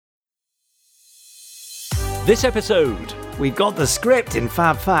This episode, we've got the script in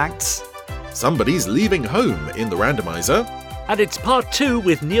Fab Facts. Somebody's leaving home in the randomizer. and it's part 2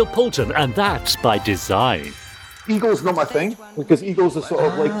 with Neil Poulton, and that's by design. Eagle's not my thing, because eagles are sort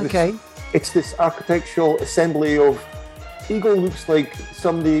of like this, it's this architectural assembly of... Eagle looks like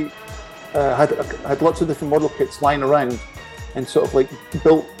somebody had lots of different model kits lying around and sort of like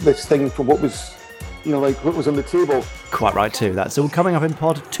built this thing from what was, you know, like what was on the table. Quite right too. That's all coming up in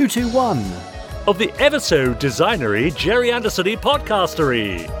pod 221. Of the ever so designery, Gerry Anderson-y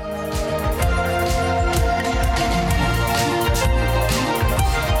podcastery.